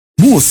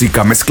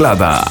música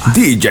mezclada,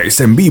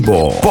 DJs en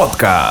vivo,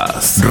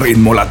 podcast,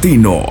 Ritmo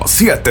Latino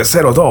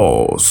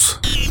 702.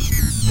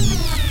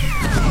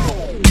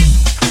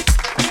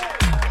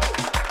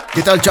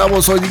 ¿Qué tal,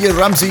 chavos? Soy DJ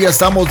Ramsey y ya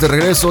estamos de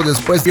regreso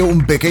después de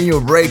un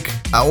pequeño break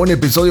a un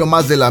episodio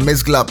más de la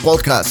Mezcla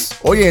Podcast.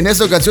 Oye, en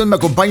esta ocasión me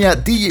acompaña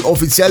DJ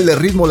oficial de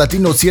Ritmo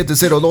Latino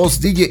 702,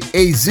 DJ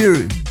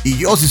AZir. Y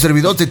yo, su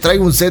servidor, te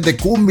traigo un set de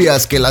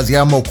cumbias que las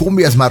llamo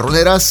cumbias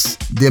marroneras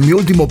de mi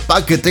último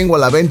pack que tengo a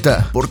la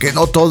venta, porque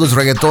no todo es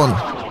reggaetón.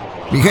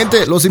 Mi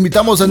gente, los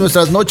invitamos a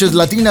nuestras noches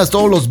latinas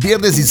todos los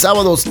viernes y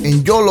sábados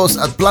en Yolos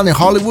at Planet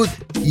Hollywood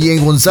y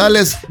en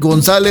González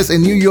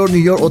en New York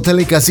Hotel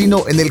y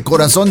Casino en el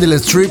corazón del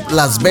Strip,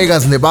 Las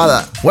Vegas,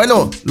 Nevada.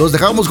 Bueno, los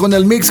dejamos con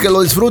el mix, que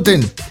lo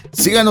disfruten.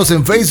 Síganos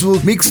en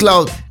Facebook,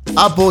 Mixcloud,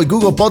 Apple y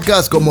Google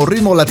Podcast como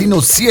Ritmo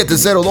Latino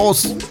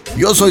 702.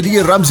 Yo soy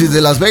DJ Ramsey de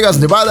Las Vegas,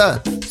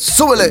 Nevada.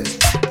 ¡Súbele!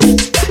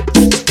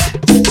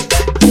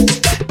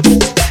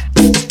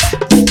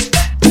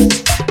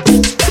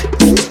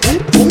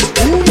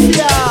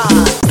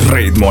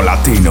 Ritmo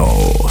Latino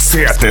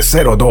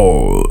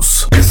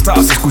 702.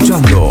 Estás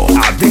escuchando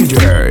a DJ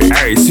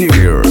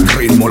AZir.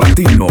 Ritmo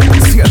Latino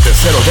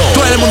 702.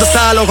 Todo el mundo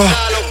está loco.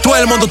 Todo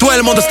el mundo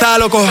está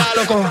loco.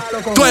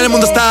 Todo el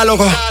mundo está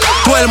loco.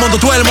 Todo el mundo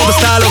está loco.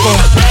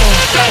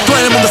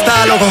 Todo el mundo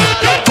está loco.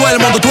 Todo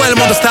el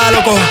mundo está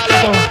loco.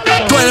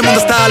 Todo el mundo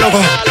está loco.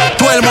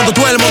 Todo el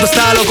mundo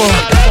está loco.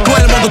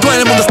 Todo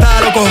el mundo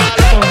está loco.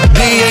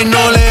 DJ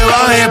no le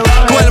baje.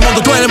 Todo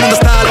el mundo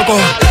está loco.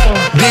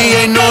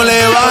 DJ no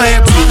le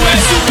baje.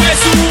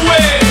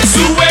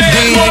 Sube.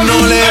 DJ no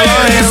le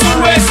baje.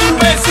 Sube.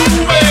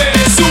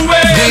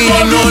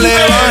 DJ no le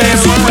baje.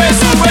 Sube.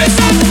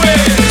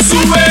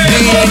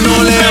 DJ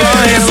no le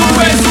baje.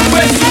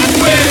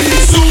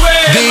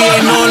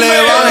 DJ no le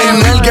baje.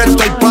 En el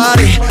ghetto hay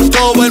party.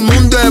 Todo el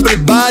mundo,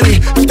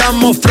 everybody.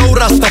 Estamos flow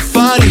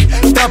Rastafari.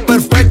 Está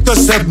perfecto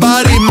ese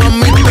body.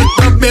 Mami, tú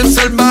estás bien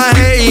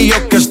salvaje y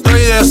yo que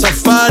estoy de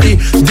safari.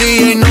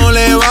 DJ no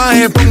le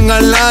baje.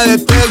 Póngala de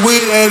Tegui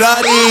de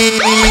Dari.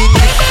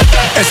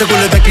 Ese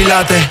culo es de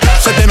quilate,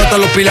 se te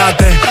notan los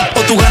pilates. O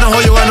tú ganas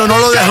o yo gano, no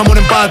lo dejamos en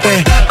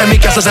empate. En mi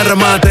casa se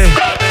remate.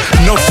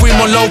 No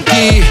fuimos low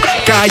key,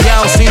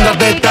 callados sin dar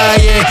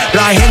detalles.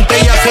 La gente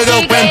ya se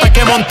dio cuenta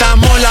que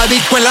montamos la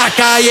disco en la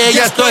calle. Y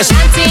esto es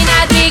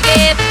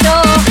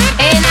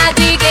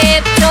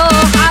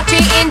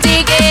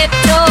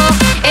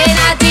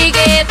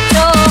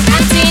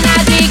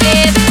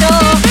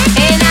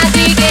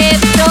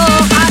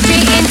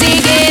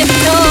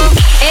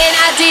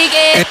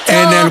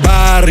en el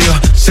barrio,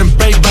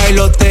 siempre hay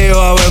bailoteo,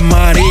 Ave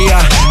María.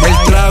 El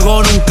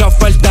trago nunca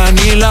falta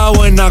ni la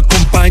buena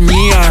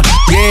compañía.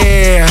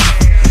 Yeah,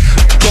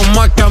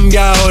 cómo ha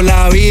cambiado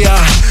la vida.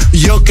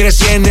 Yo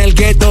crecí en el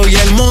gueto y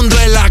el mundo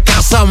es la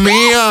casa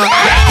mía.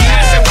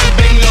 Blanquitas se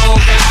vuelven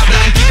locas,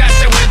 blanquitas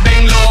se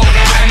vuelven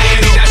locas,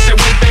 negritas se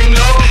vuelven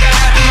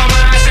locas, tu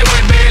mamá se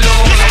vuelve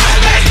loca,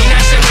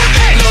 blanquitas se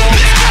vuelven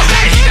locas,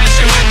 blanquitas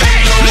se vuelven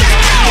locas,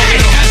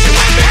 negritas se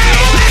vuelven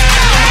locas.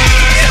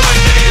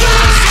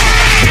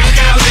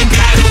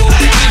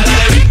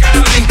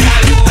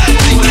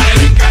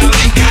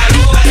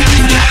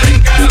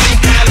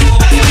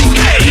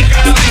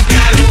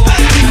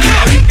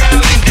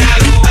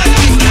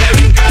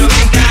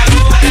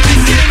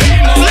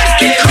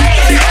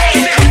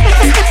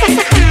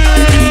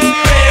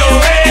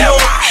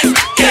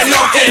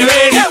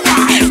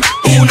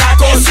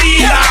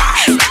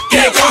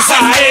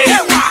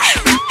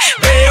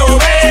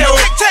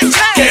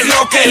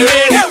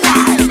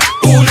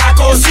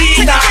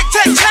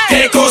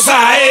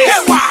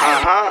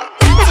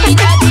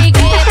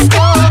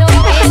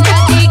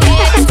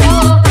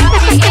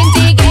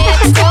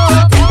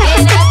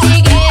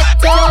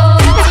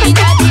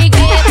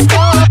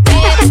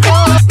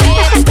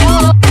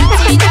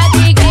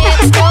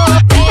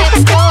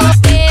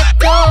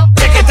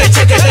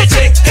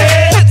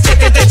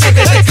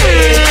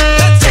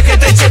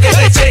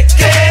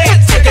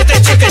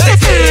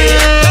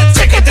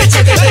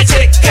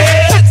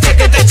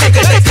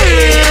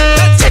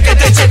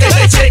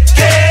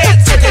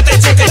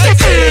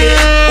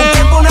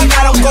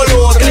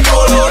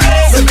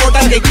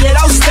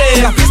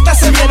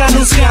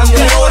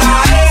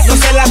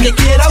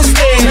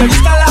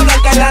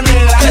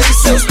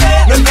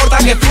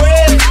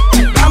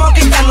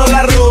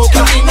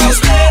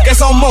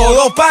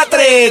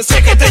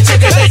 Chequete,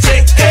 chequete,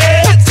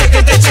 chequete,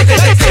 chequete,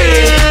 chequete,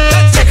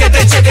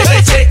 chequete, chequete,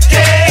 chequete,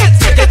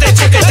 chequete, chequete,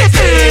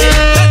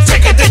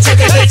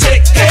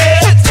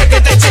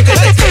 chequete,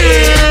 chequete,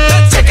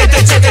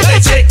 chequete,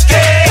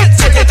 chequete,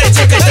 chequete,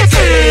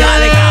 chequete.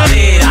 Dale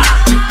cadera,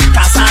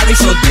 casada y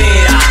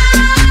soltera,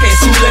 que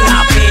sube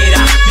la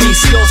pera,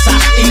 viciosa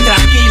y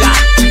tranquila.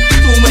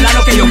 Tú me das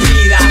lo que yo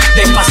pida,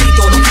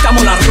 despacito nos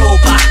quitamos la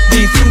ropa,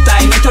 disfruta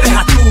en esto eres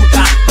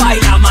astuta,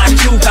 baila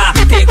machuca,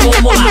 te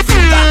como la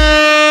fruta.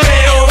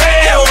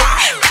 Veo,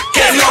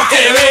 ¿qué es lo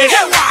que ves?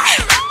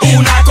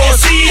 Una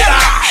cosita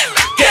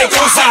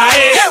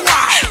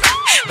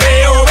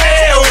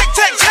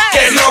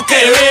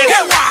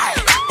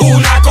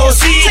una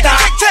cosita.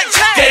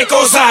 ¿Qué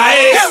cosa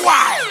es?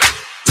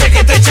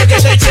 Chequete,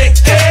 chequete,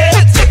 chequete,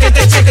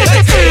 chequete,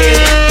 chequete,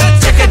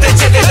 chequete, chequete,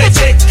 chequete,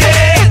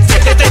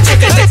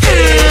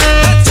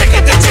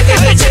 chequete,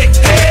 chequete,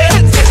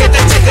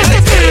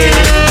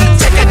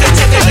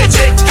 chequete,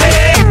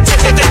 chequete,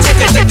 chequete,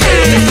 chequete.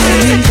 No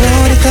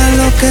importa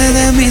lo que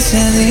de mí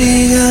se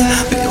diga,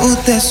 vive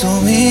usted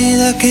su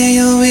vida, que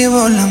yo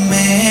vivo la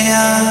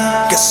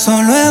mía. Que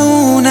solo es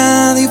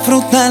una,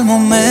 disfruta el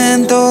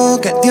momento,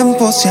 que el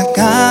tiempo se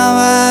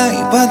acaba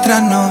y para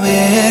atrás no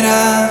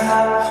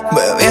viera.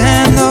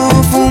 Bebiendo,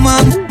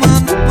 fumando,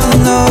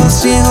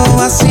 sigo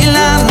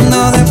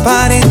vacilando de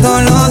party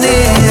todos los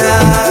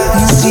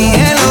días.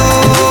 Cielo,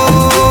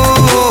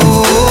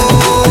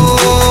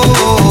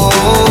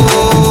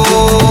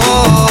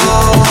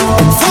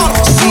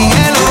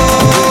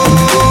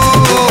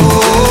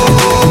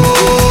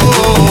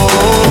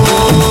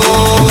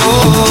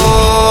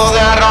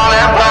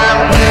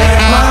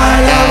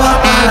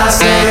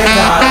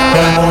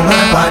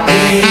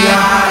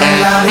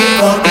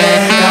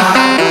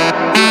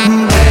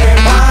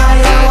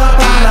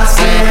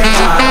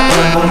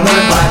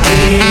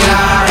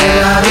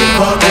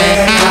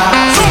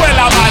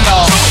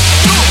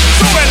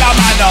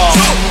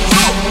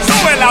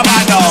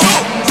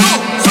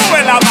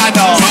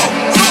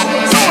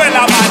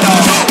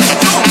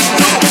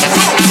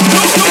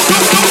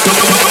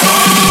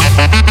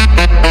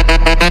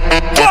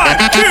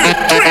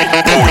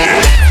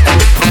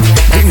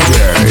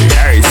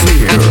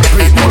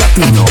 Ritmo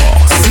Latino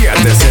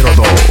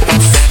 702.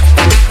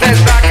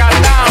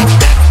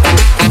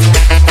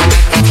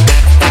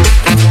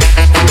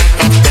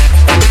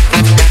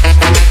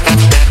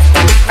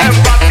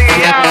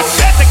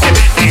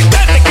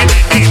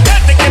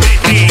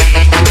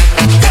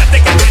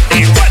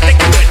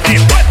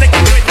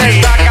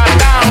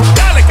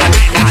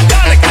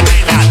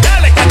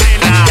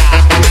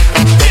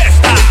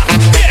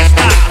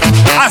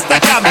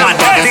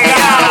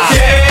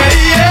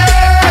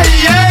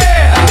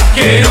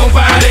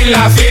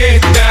 La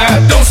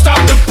fiesta, don't stop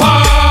the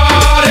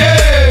party.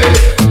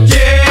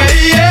 Yeah,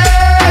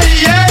 yeah,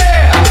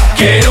 yeah.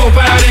 Que no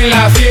pare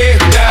la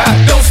fiesta,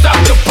 don't stop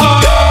the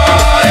party.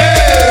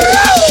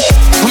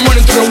 I'm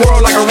running through the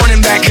world like a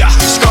running back.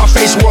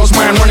 Scarface world's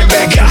mine running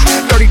back.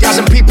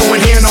 30,000 people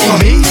in here know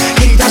me.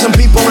 80,000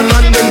 people in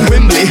London,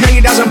 Wembley.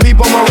 80,000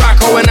 people in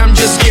Morocco, and I'm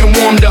just getting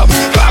warmed up.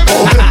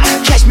 Papo,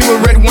 catch me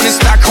with red one in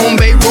Stockholm,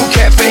 Beirut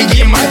Cafe,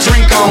 getting my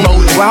drink on.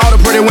 While all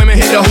the pretty women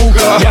hit the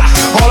hookah.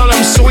 All of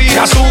them sweet,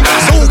 azúcar.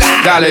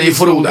 Dale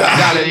disfruta,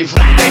 dale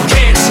disfruta. They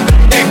can't,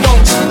 they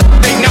won't,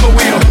 they never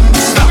will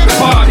stop the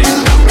party.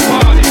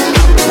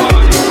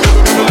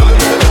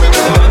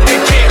 They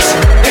can't,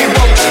 they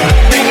won't,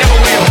 they never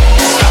will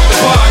stop the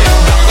party.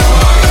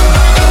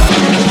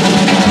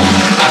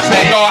 I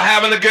think y'all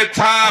having a good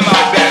time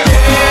out there.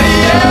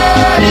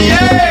 Yeah, yeah,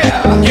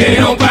 yeah. Que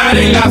no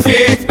pare la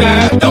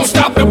fiesta, don't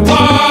stop the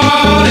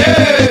party.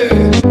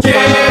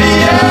 Yeah,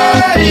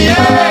 yeah,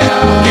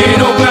 yeah. Que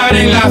no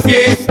pare la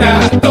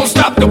fiesta, don't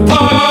stop the party.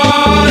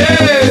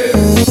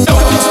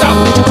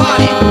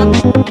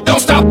 Don't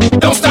stop the party. Don't stop the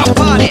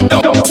party.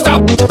 Don't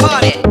stop the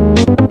party.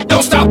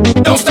 Don't stop the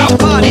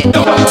party.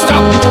 Don't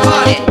stop the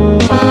party.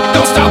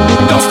 Don't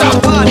stop the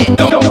party.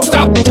 Don't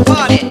stop the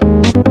party.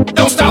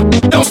 Don't stop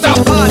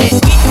the party.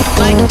 We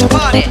like to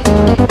party.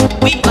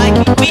 We like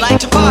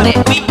to party.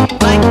 We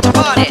like to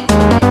party.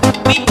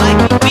 We like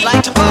to party. We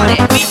like to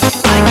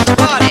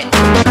party.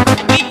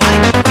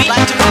 We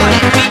like to party.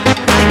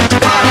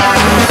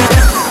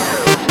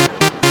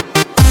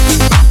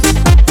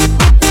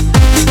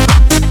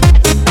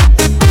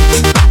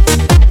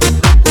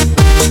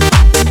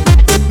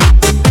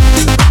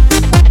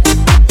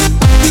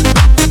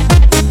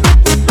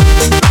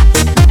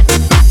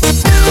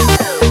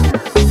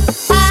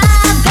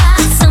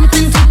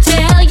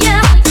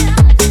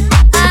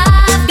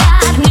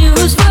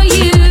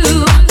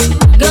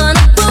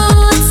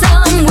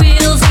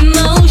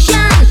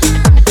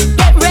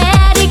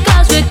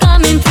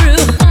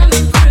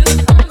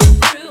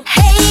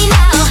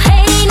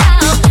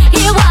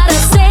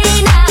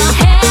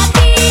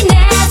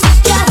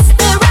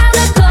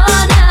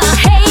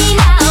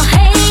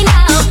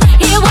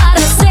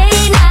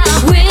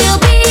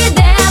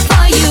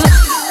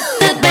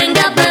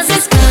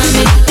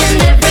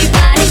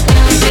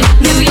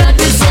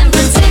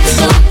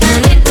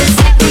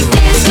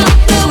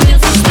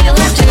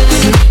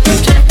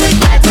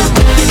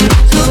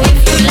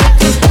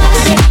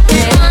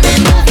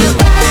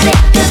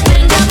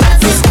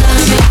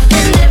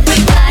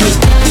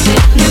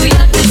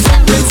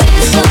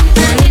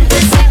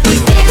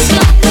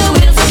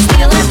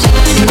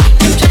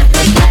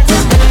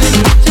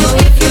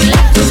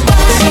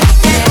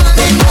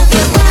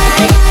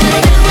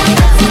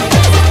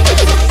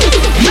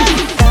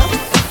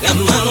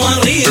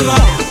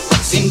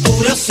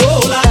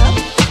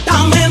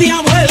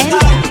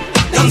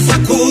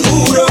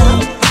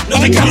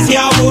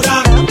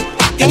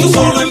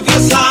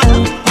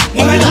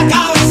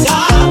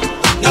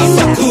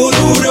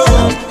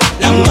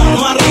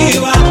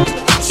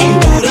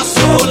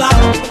 Sola,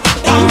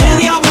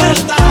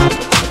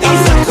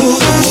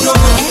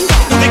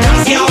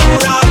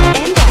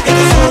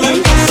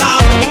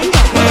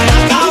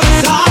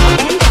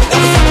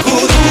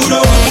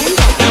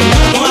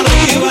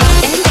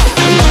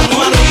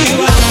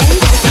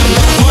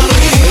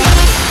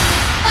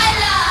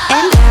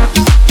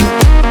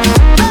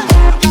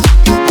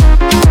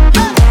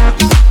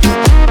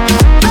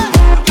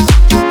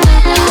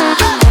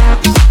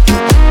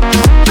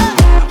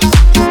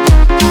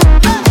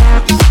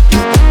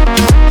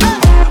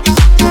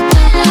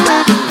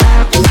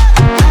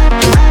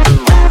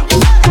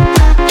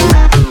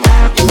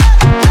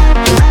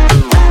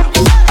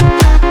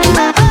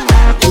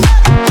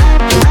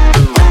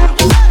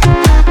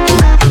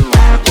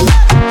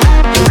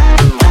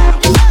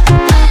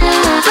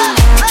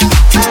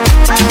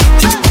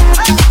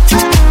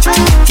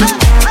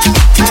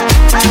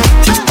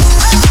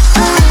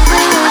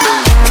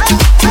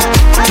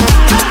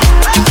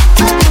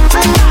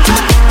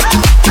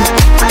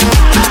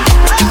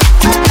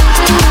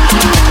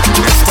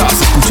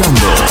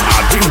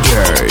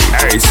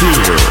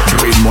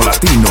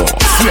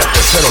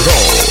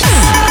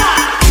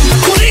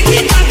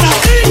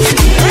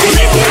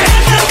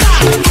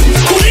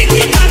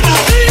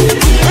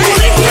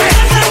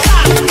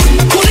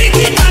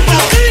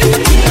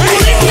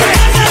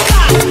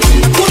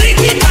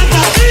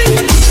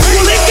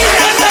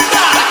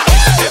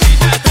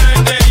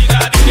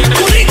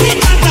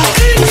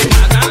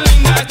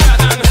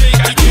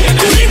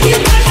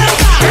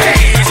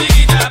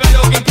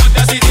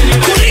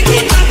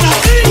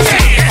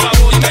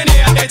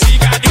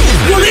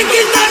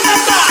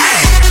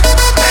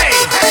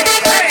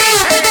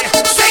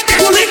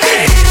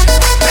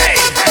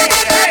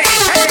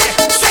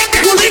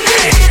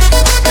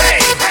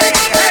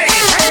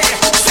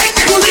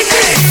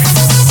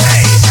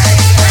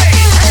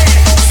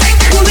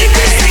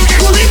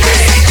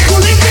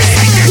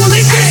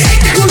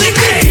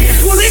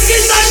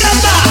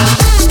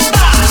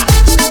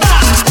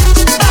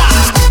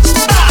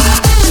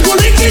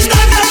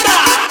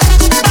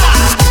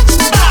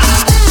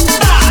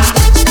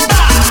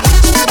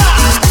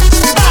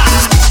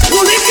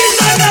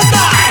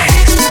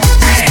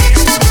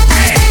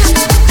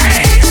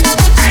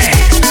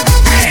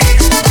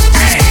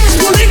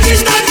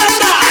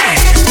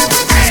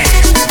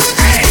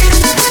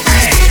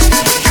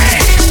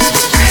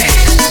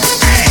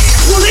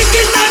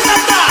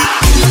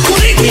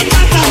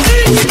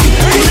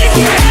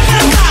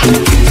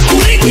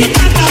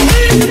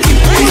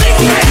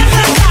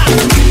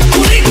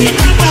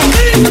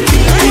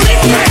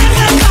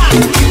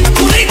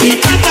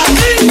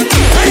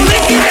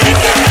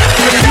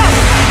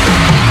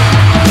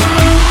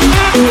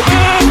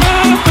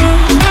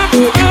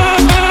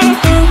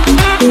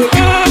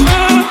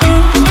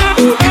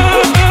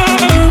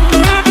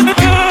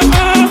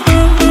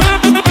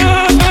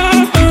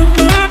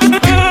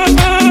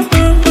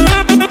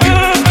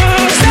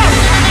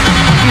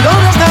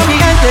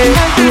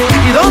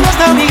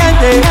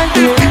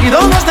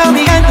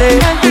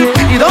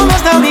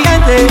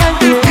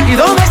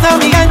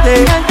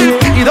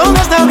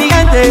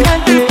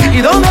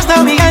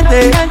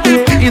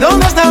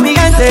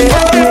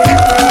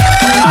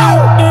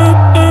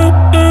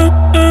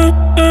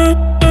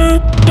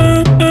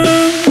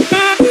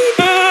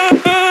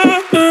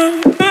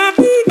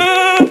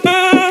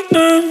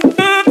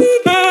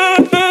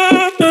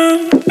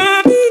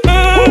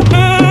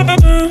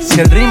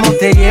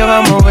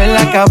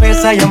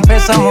 esa ya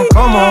empezamos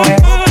como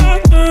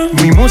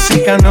es. Mi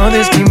música no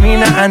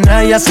discrimina a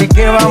nadie, así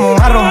que vamos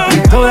a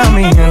romper. Toda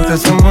mi gente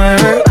se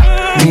mueve.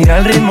 Mira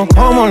el ritmo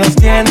como los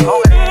tiene.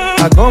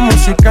 Hago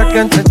música que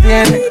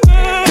entretiene.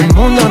 El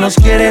mundo nos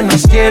quiere, me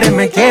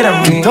quiere a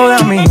mí. Toda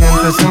mi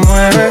gente se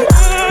mueve.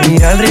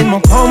 Mira el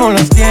ritmo como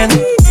los tiene.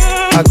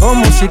 Hago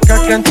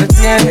música que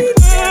entretiene.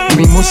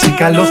 Mi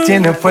música los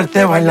tiene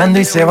fuerte bailando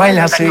y se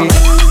baila así.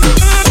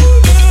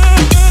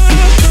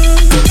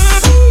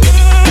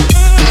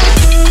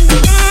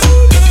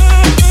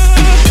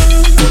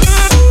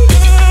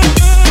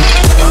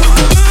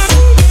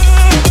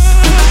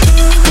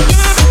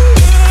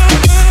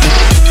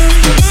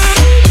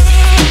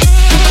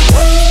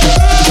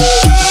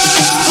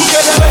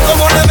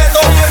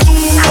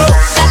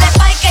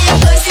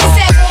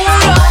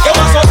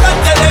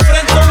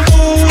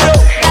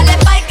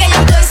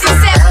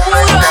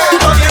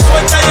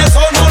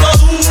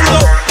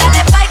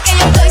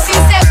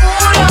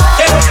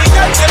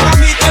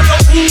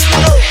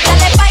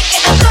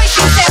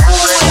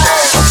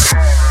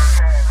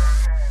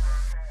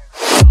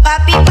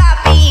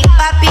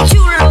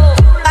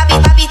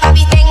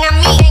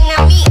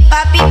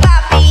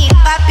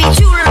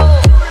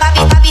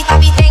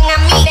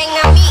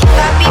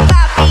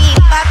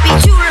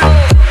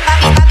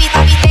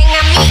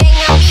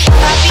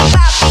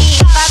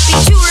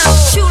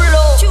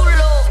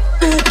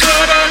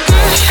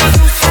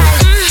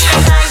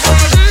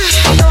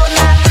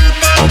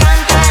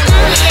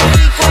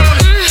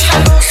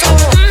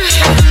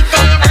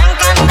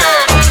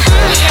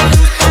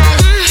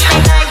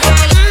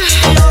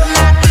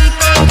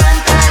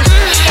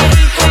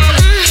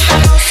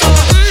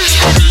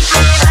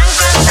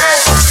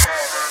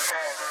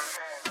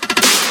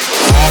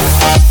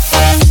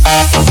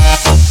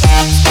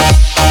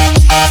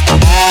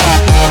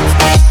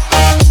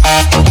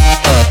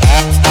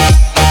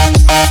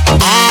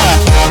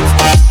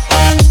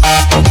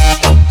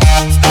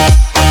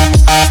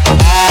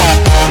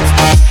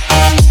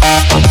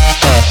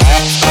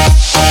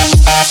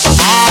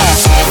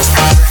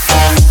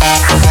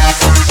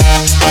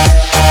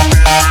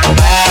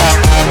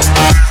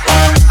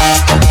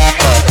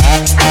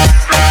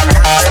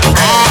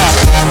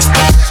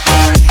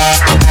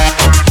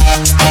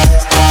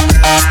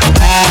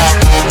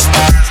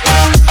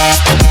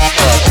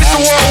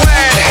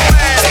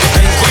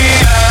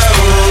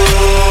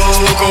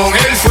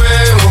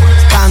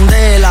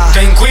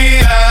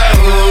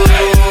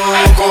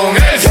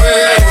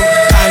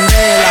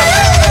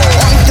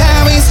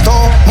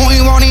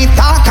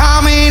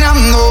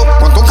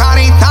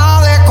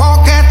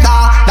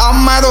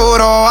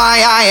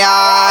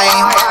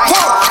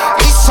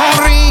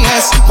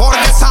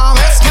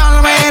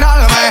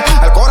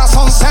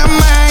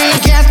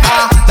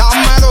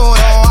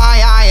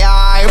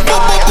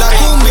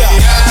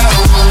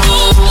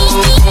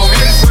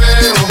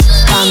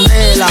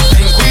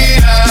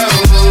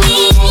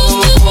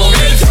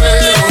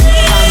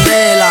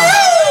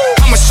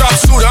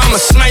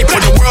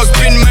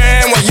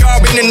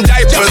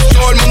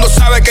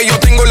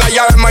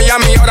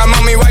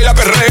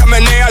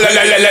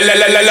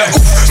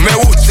 Me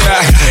gusta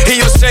y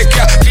yo sé que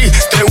a ti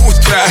te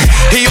gusta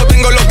y yo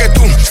tengo lo que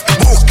tú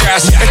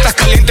buscas. Estás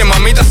caliente,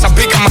 mamita,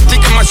 zapica,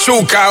 mastica,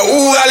 machuca.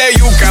 Dale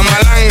yuca,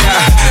 malanga.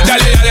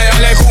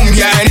 Dale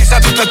cumbia en esa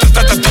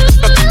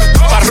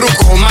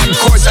parruco,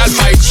 Marcos,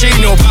 Alfa y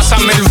Chino.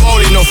 Pásame el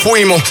bol y nos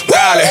fuimos,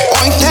 dale.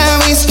 Hoy te he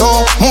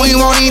visto muy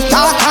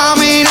bonita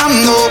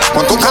caminando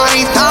con tu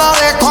carita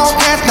de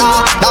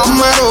coqueta.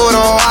 Dame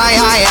duro, ay,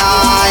 ay,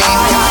 ay.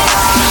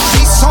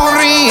 Y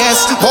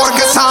sonríes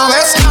porque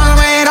sabes que al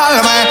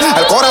mirarme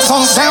el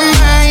corazón se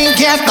me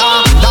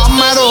inquieta.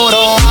 Dame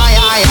duro, ay,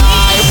 ay,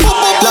 ay.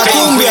 La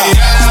cumbia.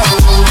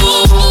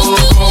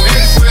 Con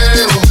el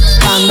fuego.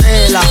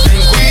 Candela.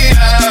 Ten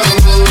cuidado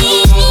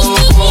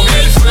con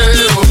el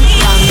fuego.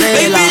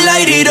 Candela. Baby,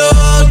 light it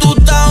up, tú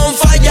estás on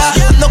falla.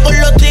 Ando con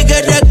los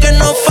tigres que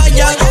no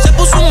falla. Se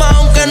puso más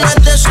aunque no es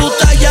de su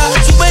talla.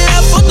 Sube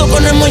la foto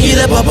con emoji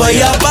de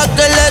papaya pa'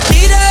 que le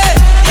tire.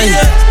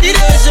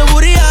 Ese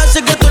booty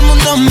hace que todo el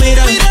mundo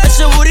mire.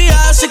 Ese booty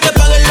hace que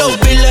paguen los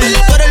biles.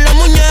 Tú eres la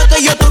muñeca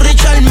y yo tu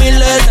Richard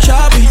Miller.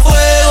 Chapi,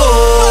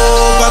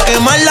 fuego, pa'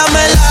 quemar la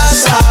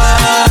melaza.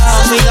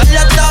 Mi darle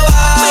hasta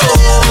abajo,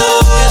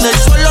 que del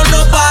suelo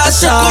no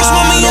pasa.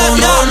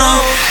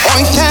 No.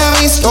 Hoy te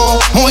he visto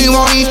muy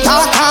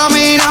bonita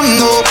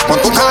caminando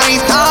con tu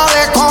carita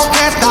de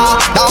coqueta.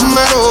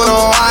 Dame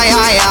duro, ay,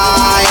 ay,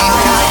 ay.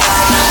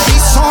 Y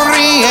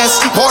sonríes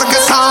porque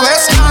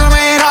sabes que al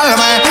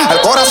mirarme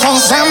el corazón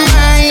se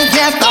me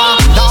inquieta.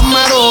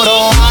 Dame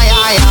duro, ay,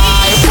 ay,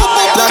 ay.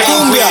 La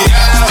cumbia.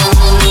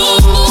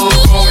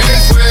 Con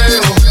el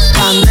fuego.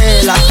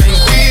 Candela. Ten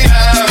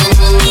cuidado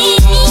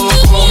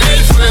con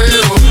el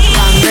fuego.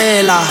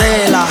 Candela.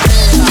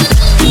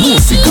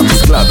 Música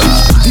mezclada,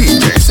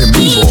 DJs en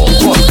vivo,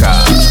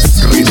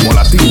 podcast, Ritmo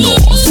Latino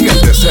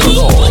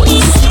 702.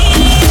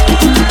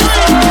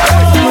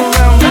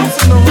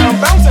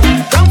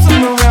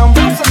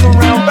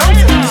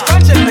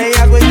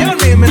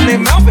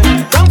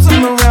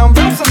 Bouncing around,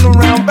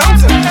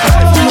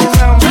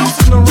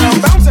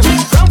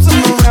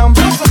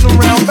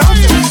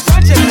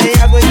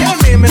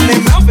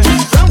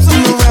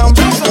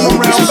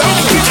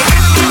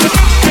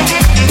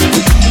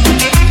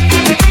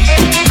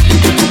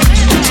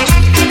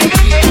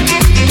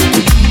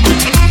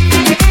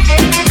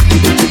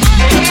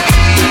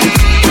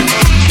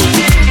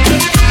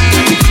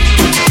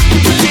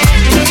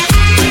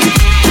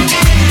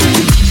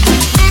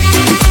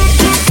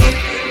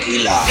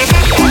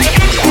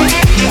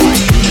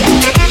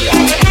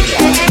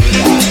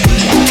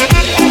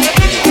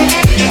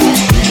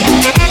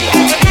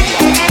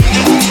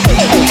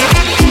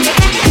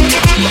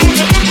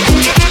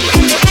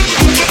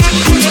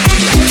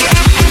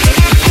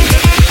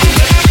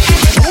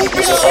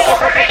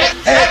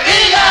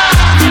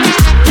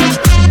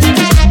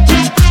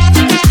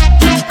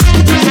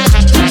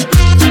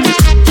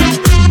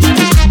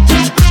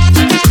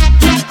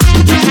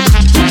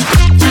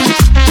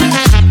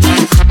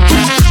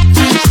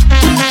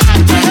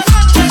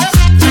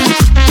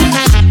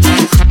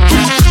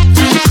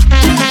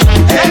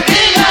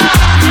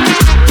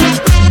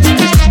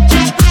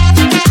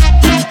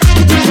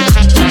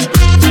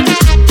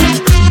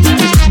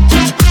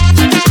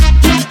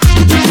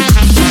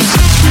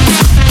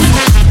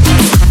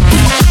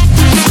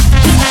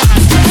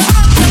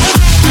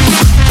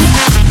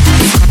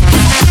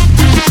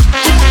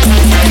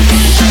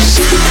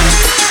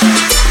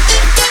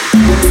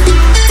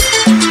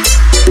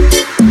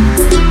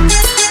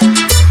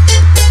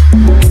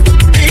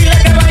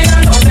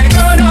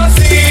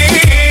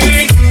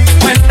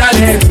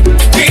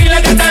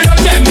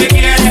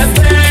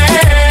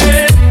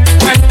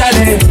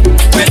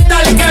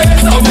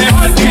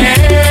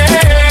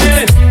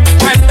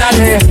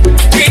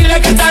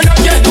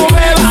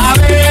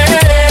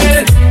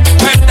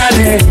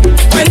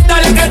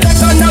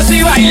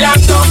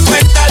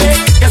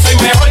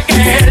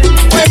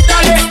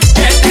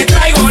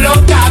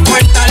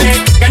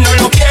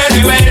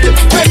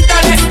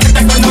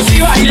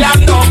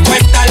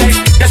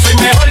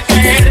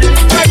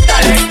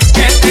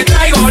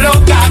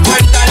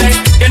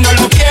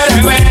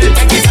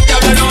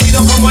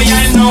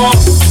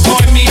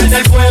 Hoy Miguel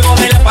del fuego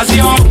de la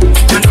pasión.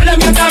 Ya no le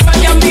mientas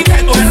y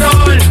admite tu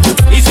error.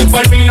 Y si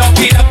por mí no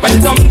pides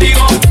perdón,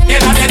 digo,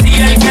 queda de ti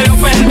el que lo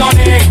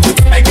perdone.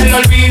 El que lo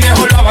olvide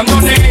o lo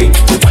abandone.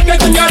 Porque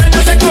con llorar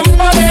no se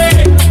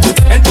compare.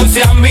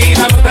 Entonces a mí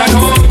dame otra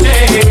noche.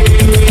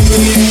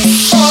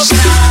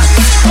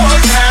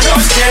 Otra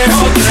noche,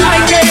 otra.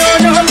 Ay, que yo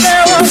no te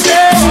bote.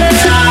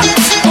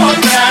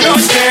 Otra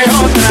noche,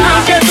 otra.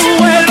 Que tú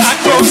vuelvas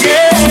con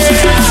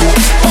ella.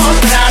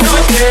 Otra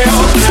noche,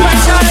 otra.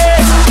 Cuéntale,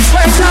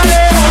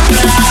 cuéntale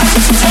otra.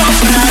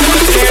 Otra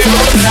noche,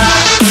 otra.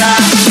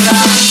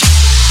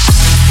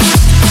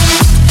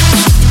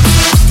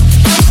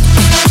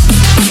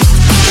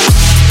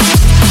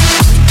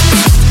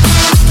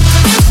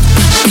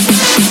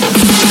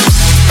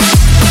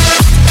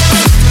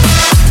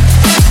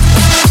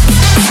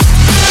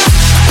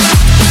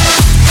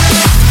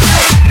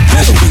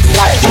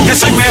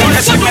 Soy mejor,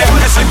 soy mejor,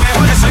 soy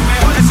mejor, soy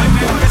mejor, soy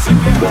mejor, soy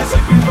mejor,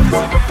 soy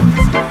mejor.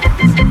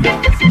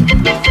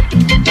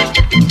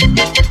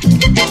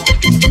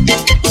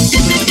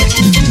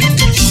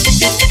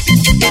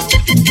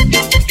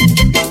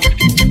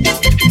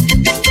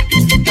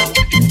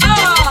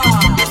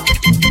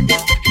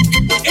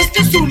 Esta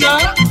es una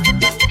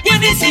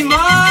buenísima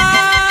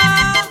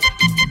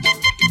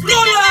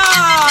rola.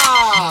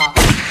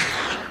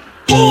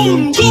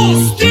 1,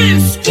 2,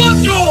 3,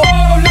 4.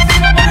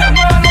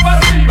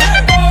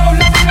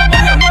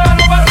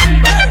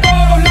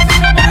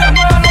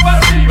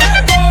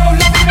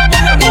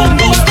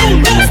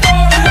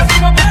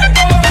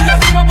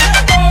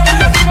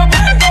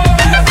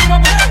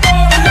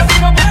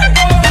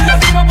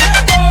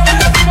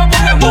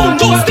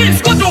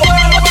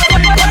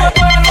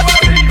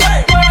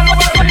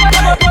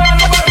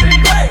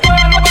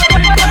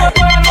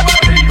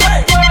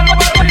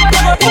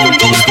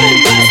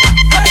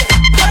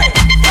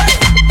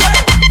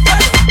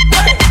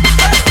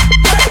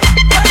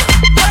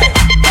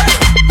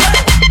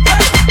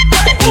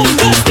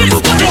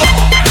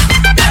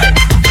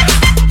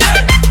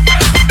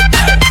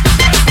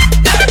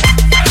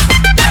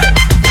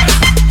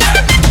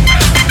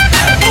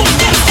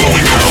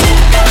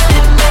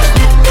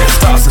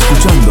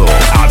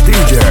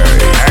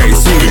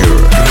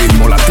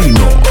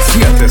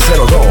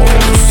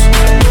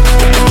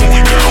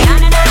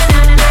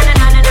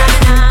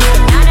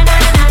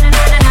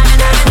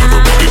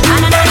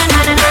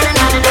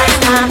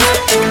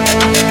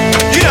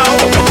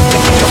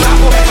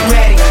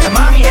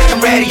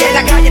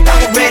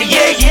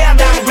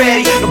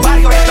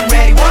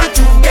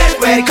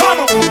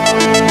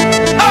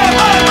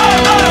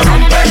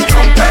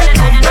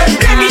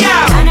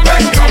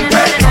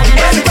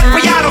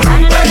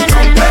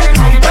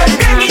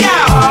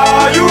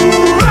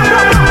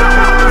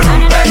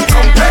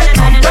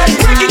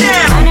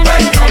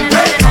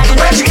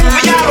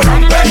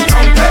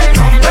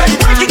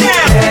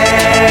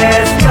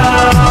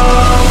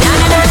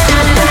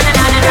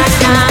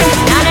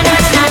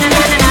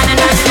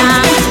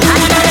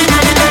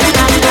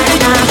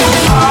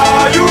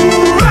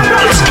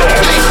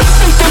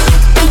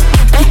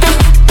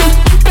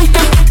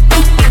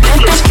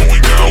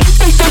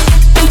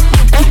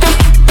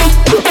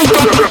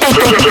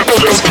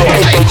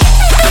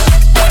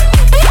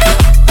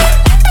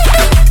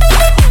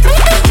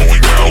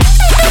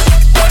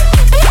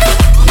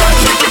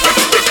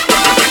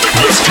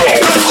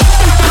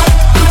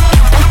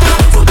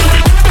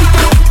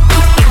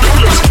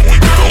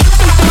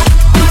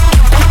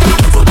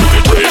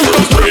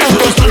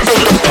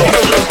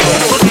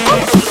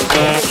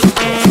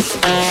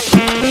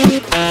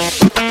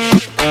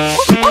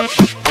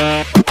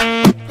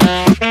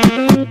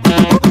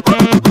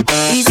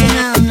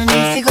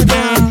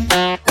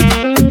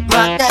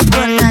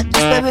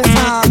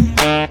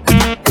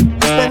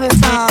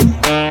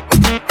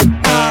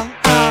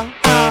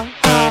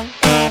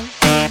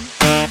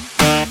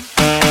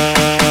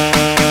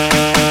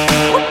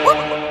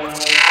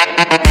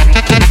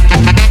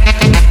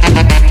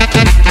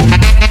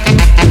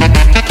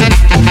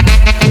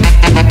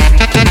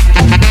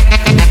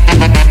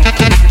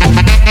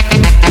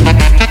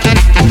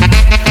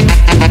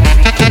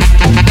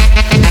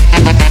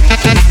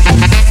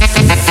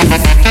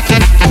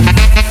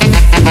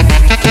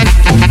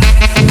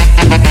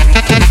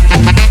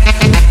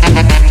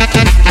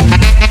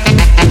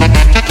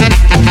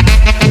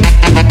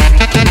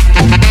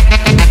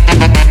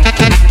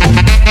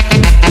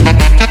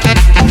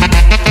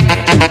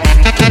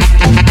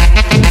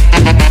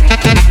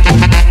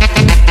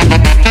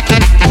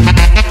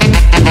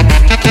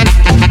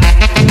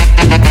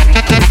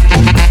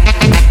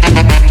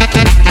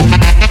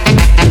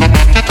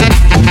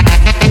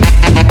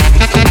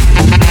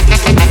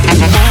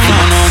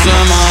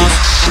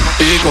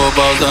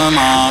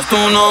 Tú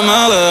no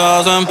me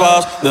dejas en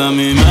paz, de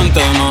mi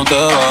mente no te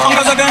vas.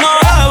 Aunque sé que no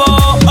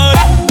debo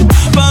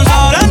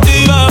pensar en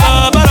ti,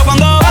 bebé, pero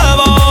cuando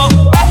bebo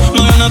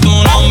me viene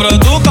tu nombre,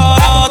 tu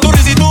cara, tu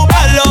risa y tu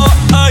pelo.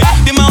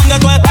 Dime dónde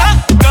tú estás,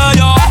 que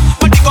yo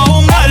partí con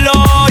un vuelo.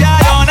 Ya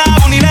yo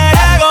nada ni le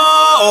llego,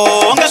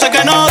 aunque sé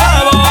que no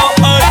debo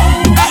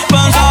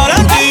pensar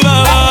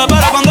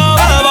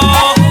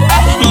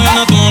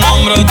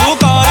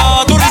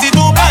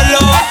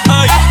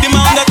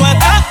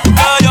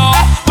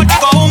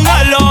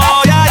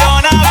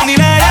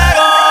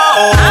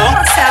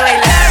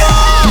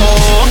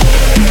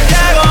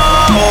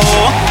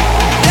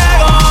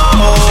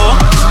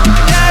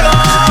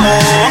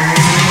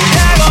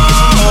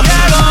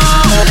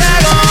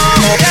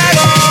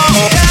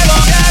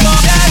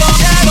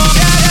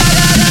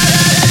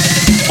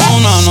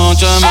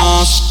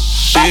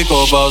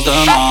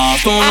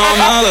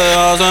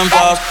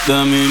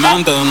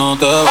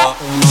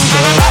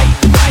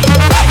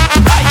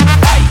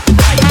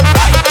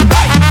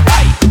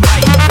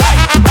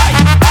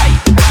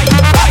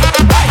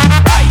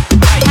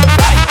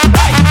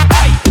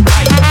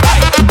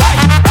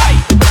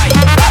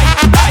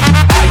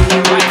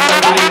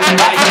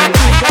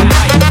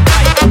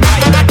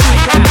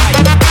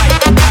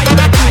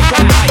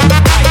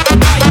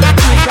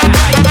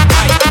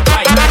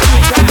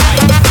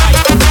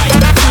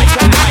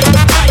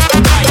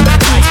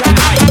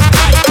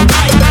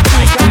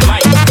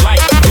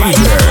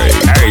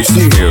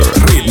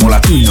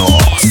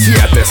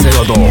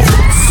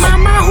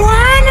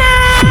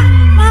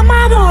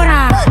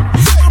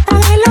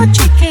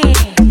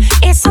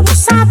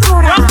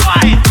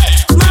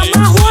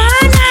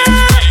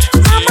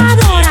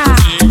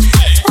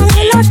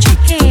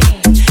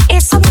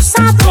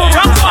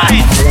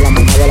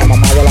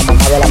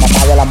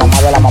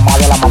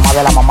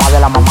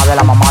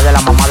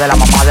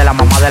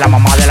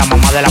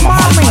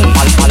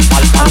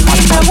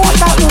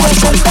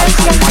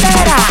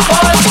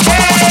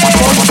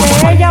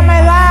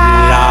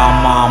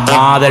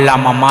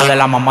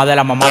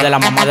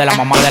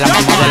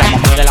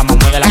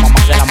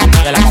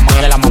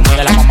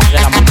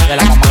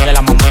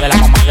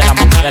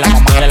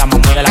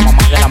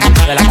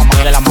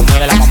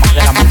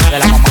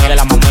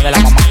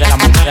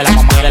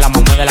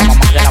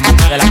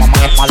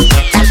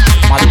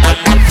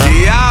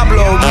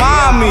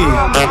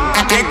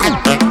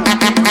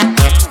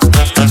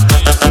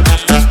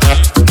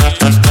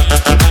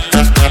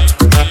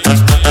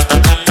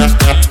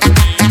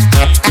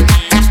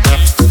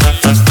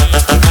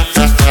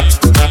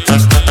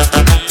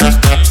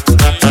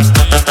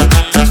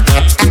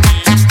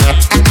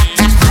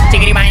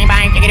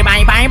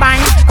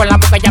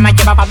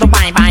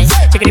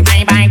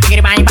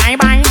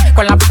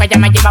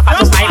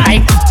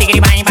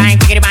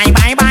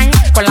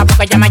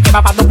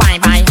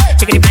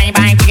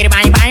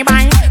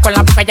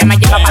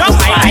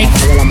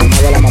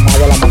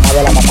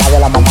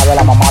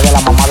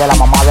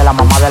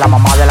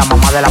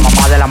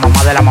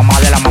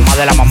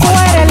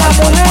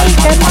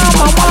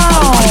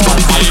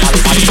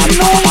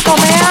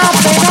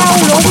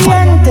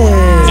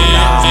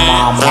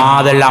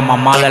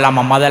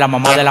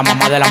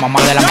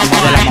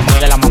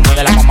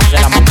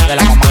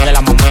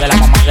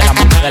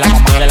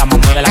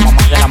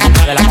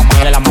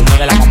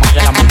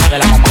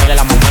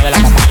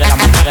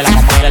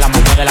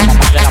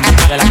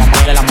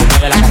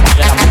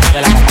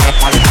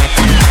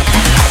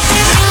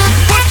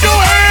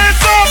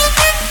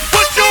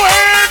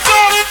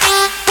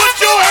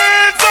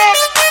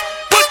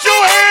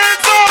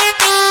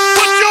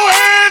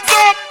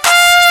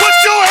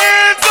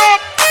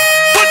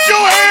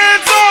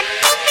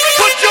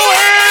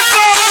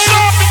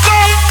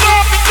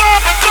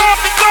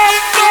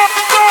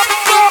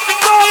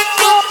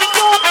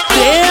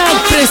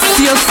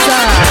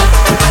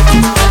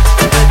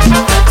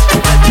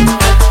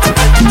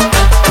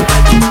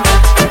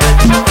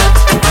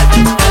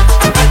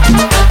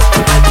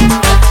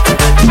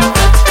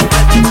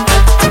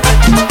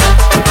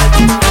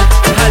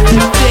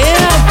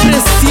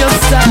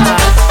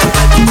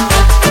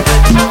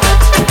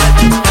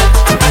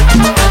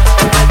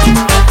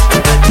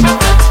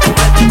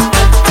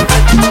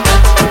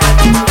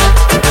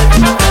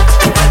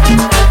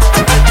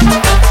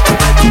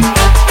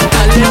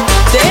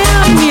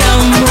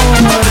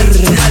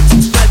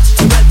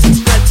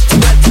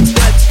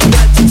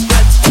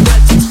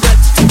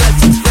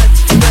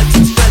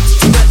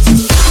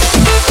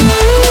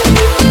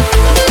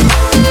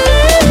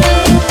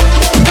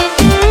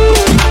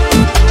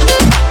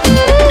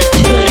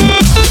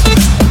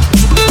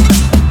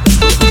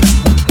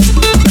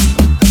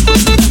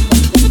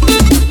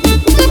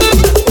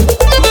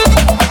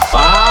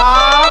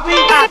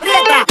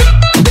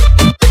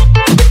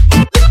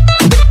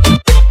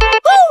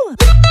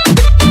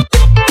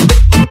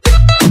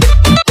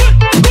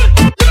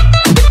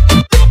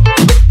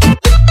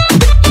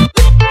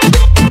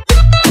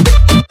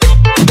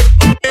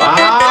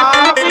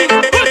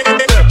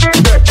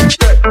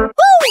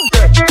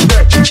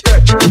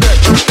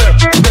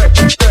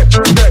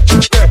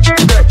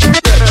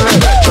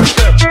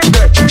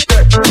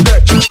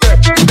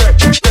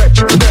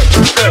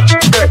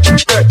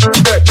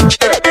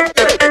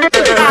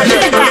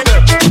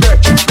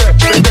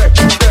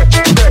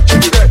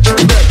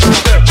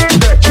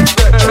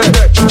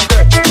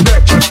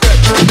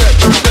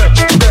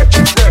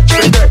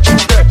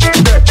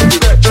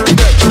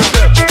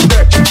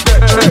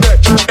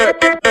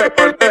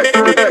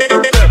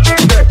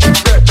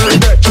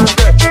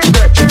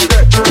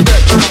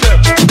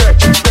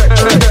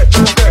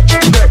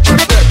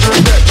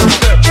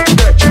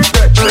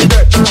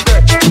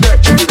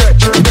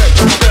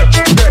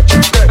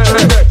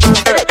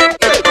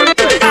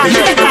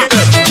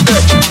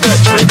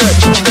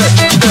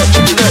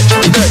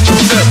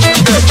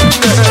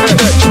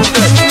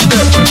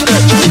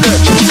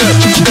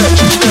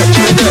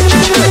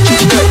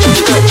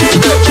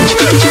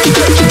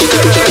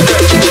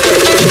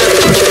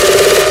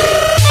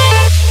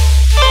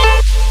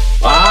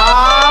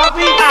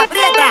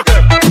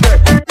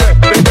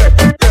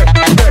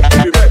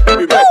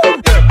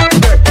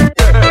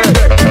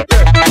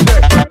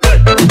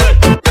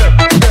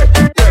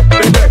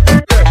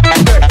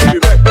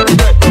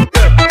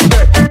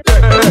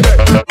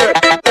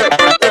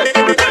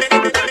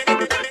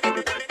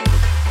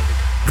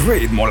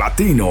Ritmo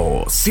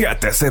Latino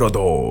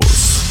 702.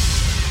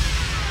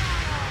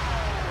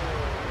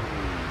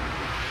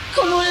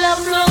 Como la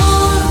flor,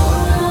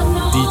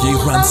 DJ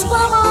Ramsey.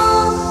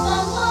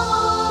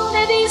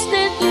 Me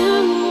diste tú,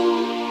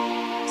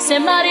 se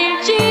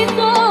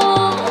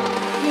marchito,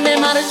 me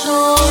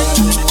marchó,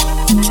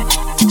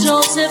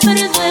 yo sé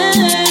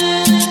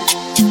perder,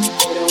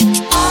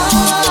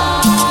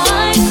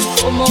 ay,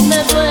 cómo me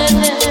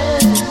duele,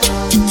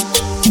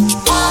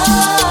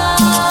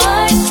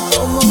 ay,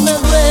 cómo me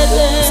duele.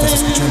 Estás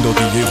escuchando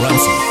DJ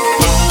Ramsey.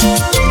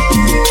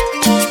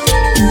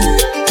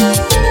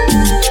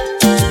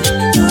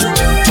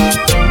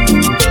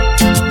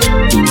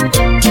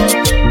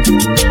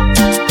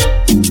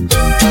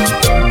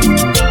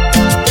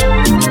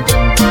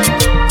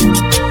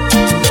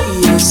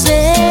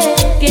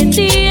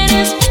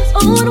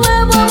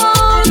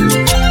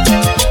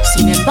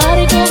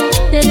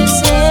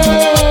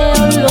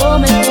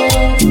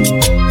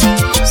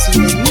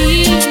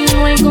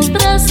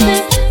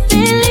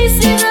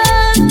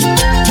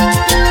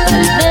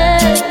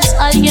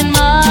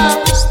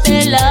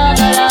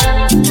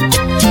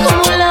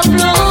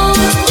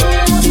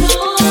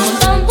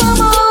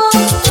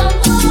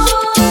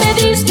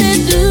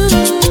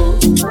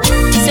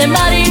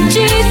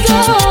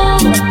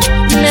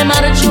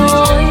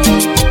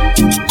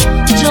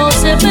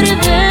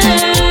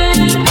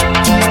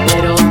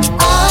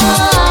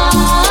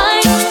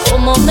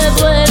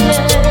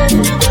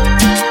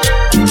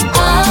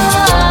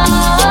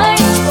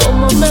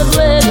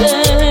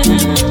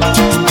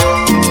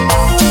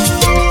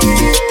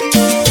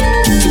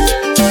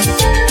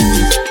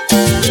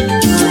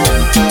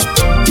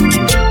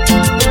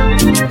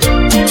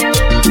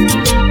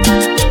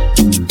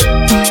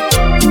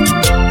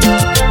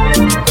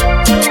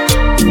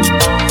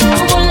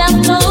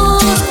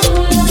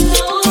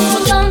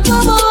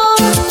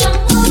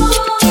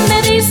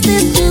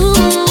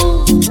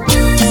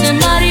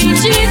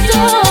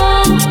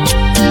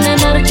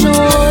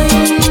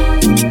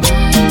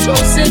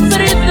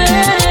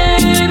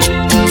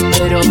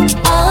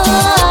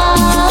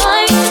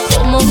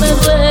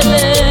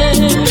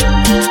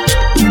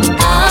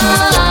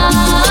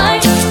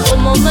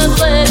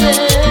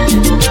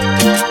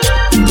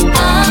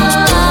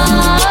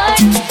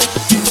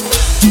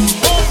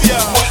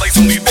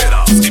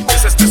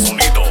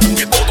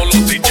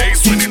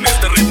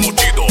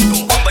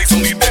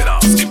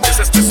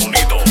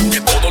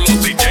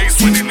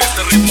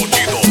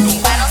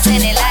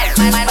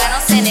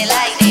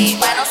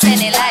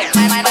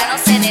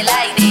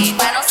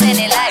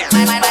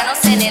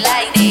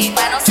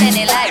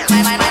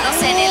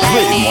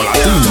 Ritmo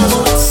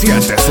Latino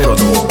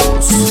 702.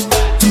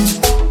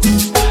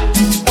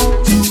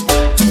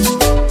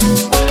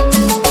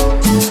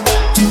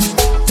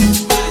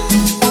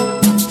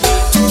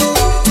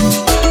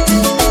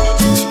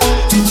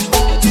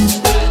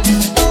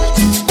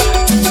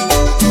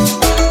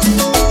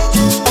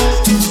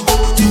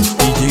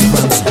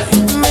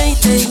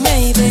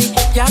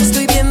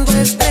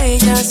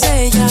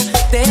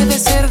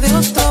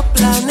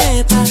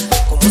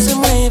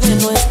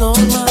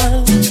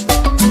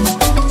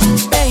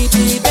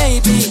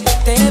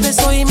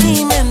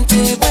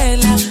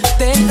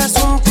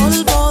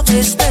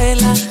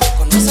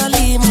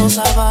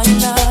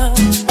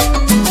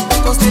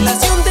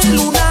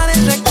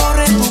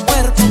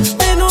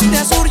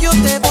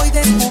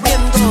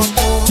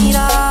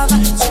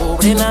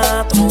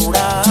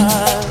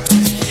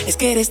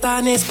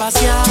 Tan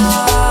espacial,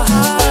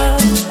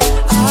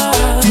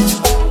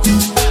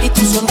 y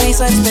tu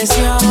sonrisa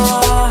especial,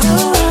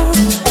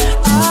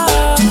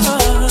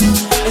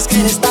 es que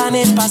eres tan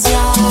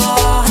espacial,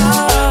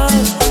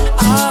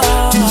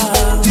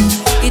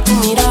 y tu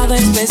mirada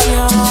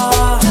especial.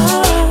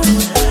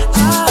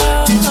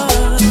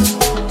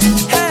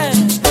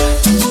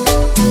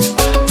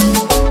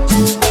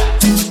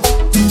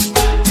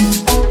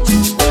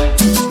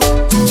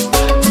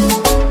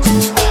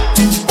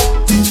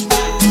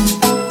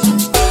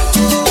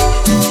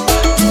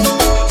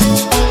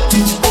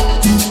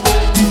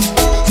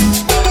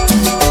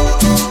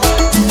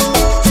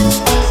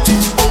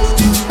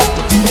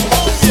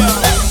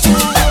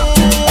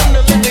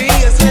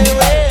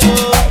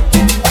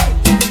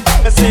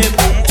 Ese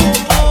boom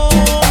boom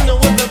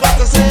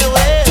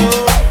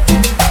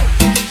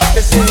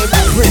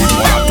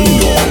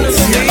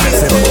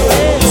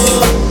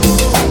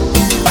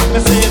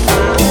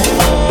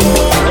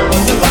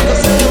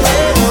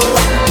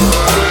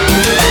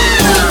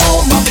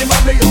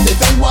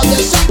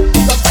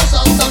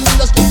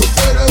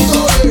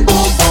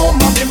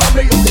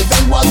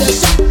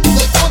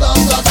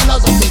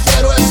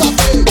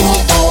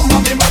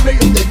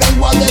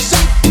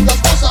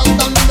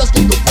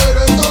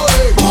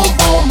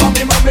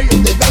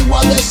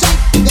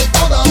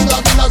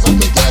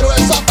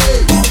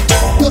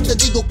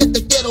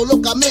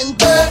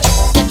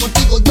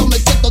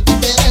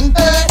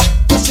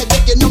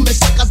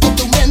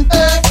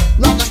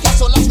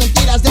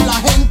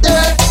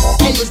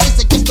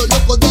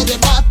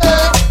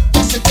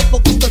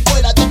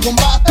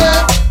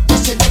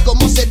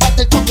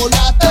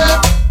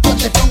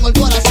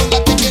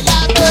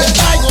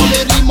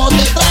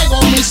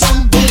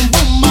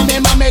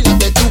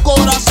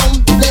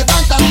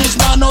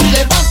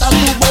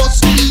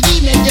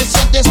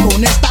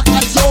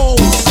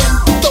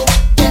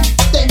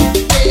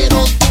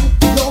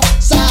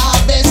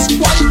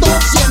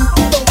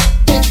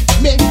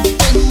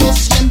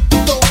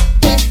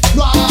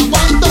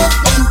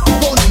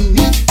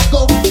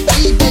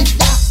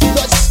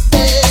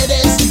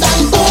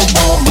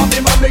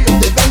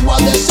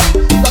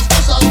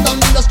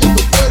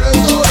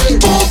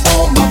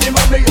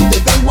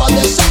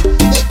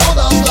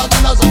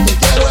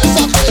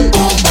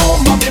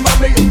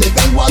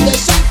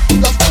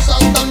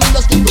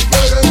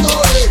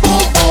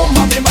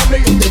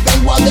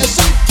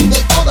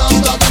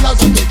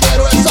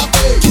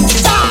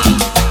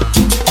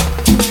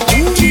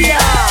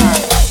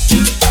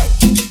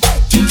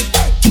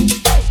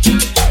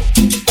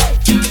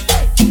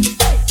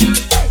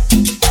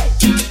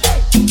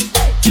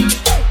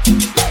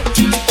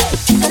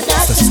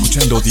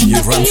Escuchando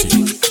DJ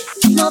Ramsey.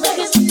 No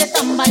dejes de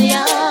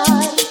tambalear,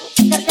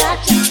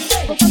 carcacha,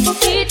 poco a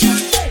poquito,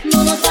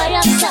 no nos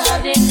vayas a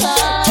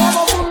dejar.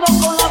 Todo mundo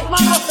con las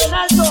manos en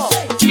alto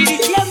y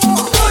diciendo 1,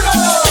 2,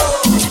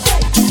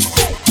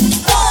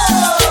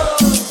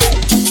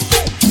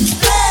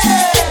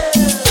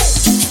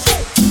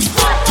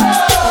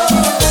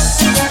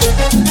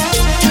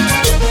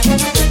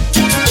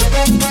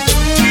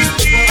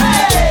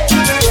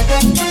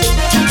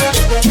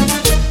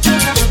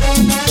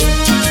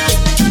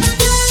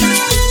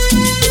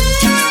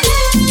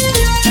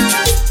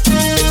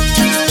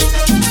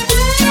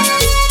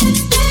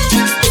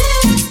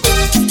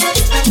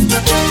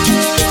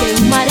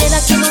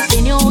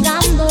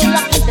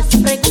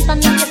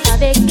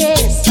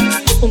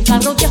 un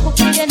carro viejo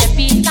que viene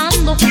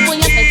pitando, voy a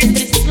hacer el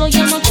triciclo y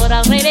el motor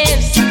al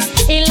revés.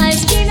 En la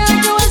esquina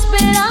yo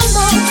esperando,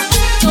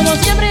 como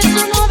siempre su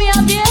novia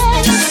bien.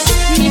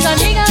 Mis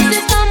amigas se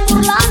están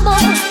burlando,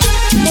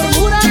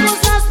 murmuran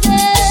cosas de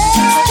él.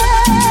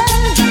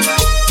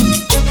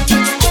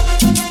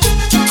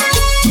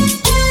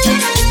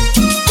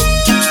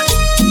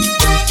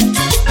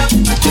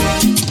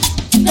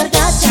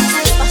 Gargacha,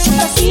 paso a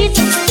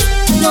pasito,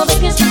 no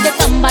dejes de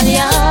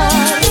tambalear.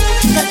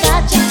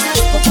 Gargacha,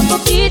 poco a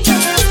poquito,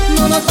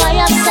 no nos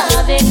vayas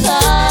a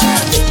dejar.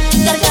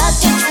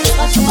 Gargacha,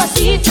 paso a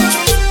pasito,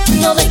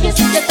 no dejes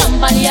de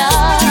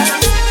tambalear.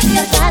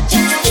 Gargacha,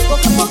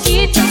 poco a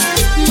poquito,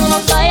 no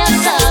nos vayas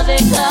a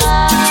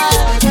dejar.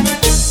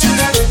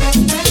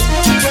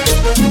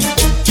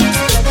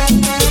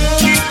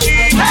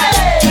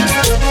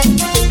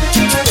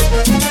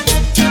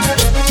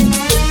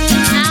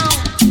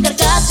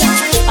 Gargacha,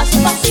 paso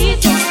a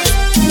pasito,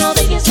 no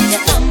dejes de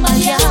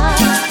tambalear.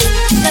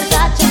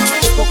 Gargacha,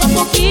 poco a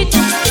poquito,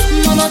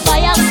 no nos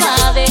vayas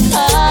a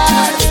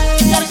dejar.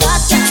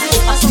 Gargacha,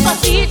 paso a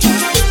pasito,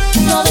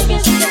 no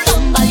dejes de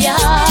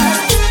tambalear.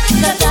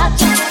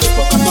 Gargacha,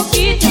 poco a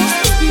poquito,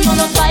 no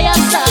nos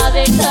vayas a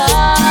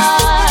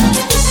dejar.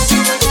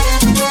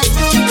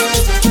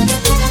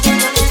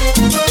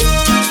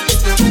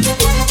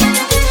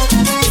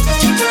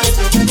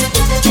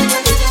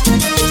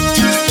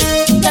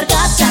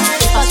 Gargacha,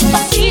 paso a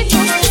pasito,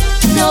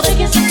 no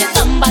dejes de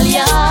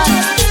tambalear.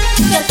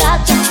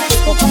 Gargacha,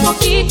 poco a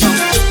poquito,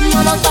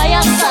 no nos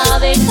vayas a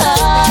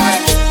dejar.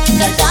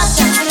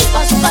 Gargacha,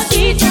 paso a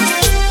pasito,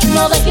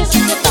 no dejes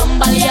de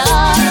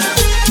tambalear.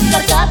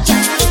 Gargacha,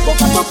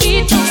 poco a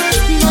poquito,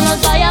 no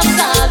nos vayas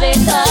a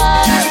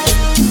dejar.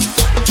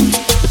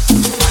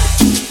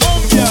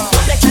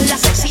 ¿Dónde están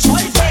las sexy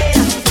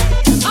solteras?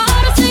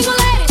 Ahora single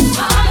ladies,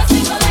 ahora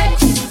single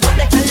ladies.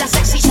 ¿Dónde están las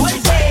sexy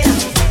solteras?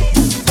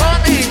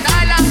 ¿Dónde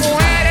están las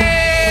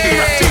mujeres? Y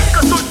las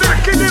chicas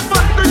solteras que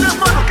levanten las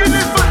manos, que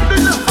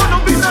levanten las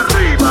manos bien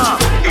arriba.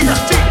 Y las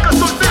chicas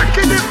solteras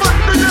que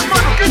levanten las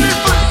manos, que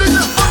levanten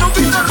las manos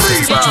bien arriba.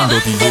 Escuchando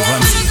DJ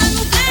Ramsey.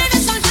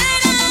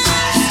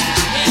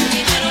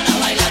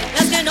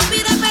 Las que no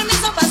piden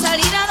permiso para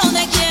salir a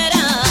donde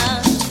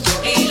quieran.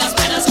 Y las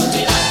buenas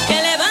olvidan. Que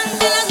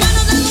levanten las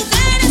manos las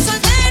mujeres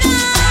solteras.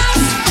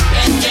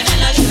 Que tienen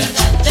la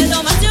libertad de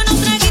tomarse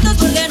unos traguitos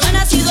porque no ha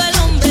nacido el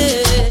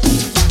hombre.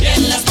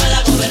 Quien las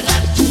pueda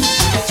gobernar.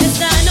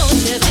 Esta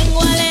noche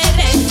vengo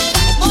alegre.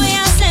 Voy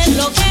a hacer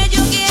lo que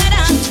yo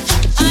quiera.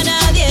 A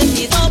nadie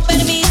pido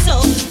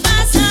permiso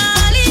para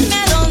salirme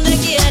a donde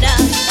quiera.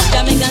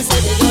 Ya me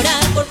cansé de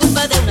llorar por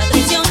culpa de una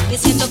traición. Y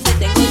siento que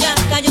tengo ya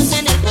callos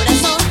en el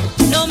corazón.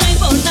 No me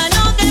importa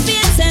lo que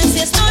piensen si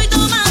estoy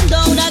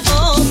tomando una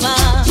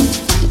copa.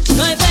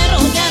 No hay perro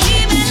que a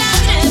mí me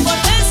ladre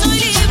porque soy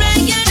libre y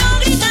quiero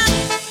gritar.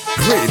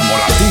 Ritmo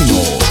Latino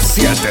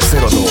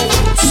 702.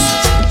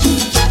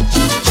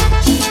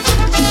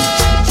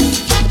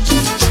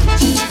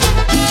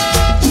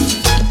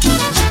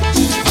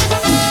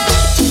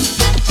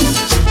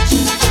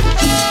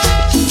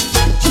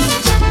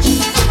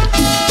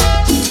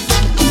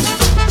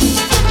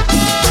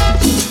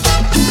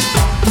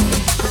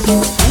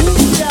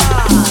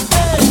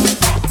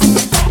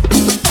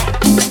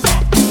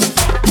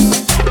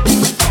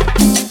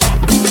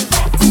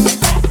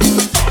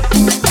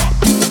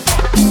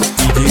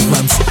 DJ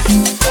Ramsey.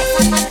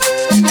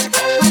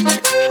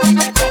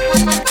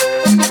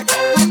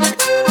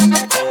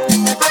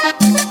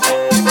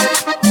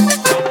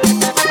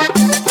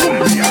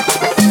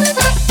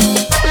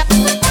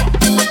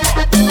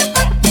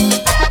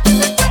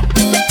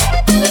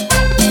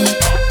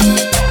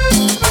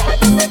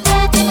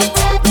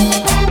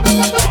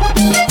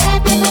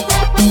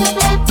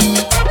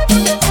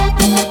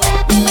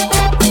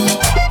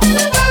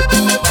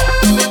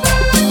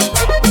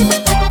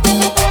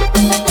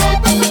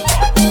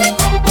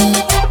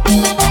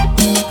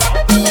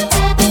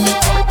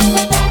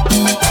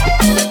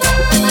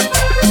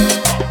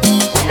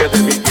 Cumbia de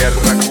mi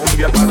tierra,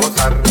 cumbia para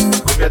gozar.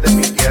 Cumbia de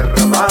mi tierra,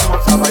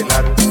 vamos a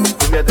bailar.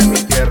 Cumbia de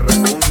mi tierra,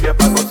 cumbia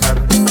para gozar.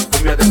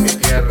 Cumbia de mi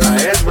tierra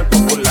es muy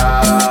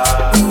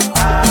popular.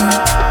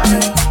 Ay,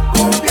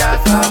 cumbia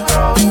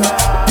sabrosa.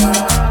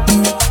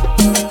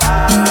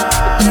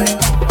 Ay,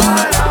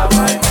 para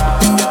bailar.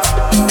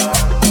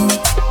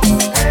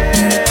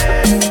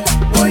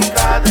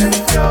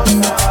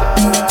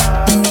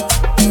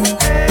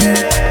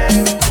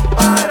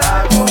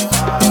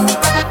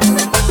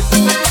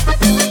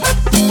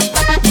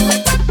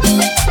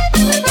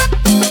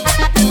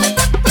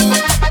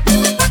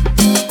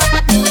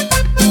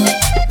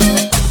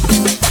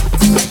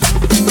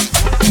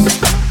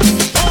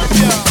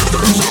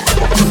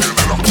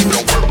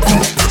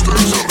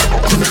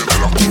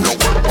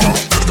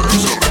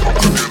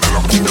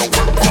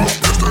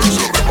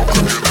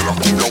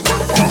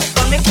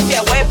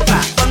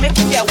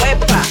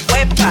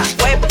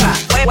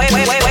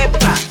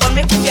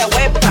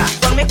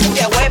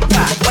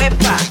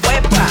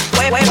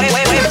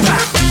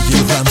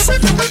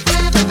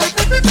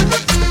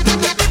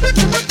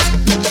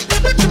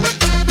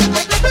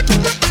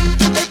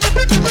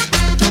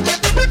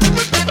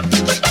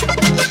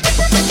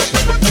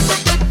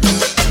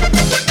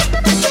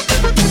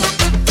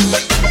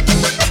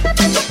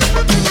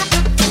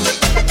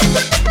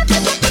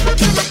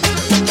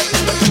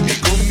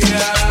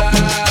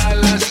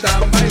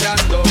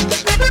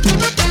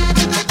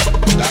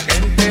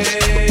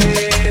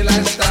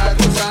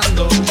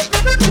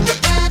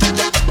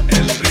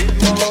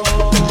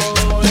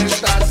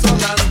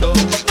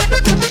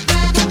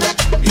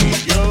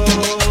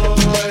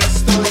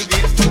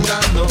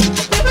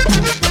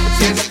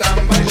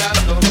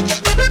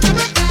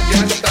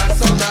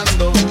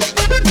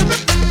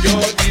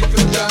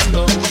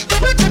 disfrutando,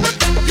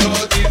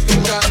 yo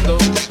disfrutando,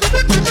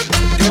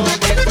 yo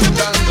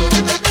disfrutando.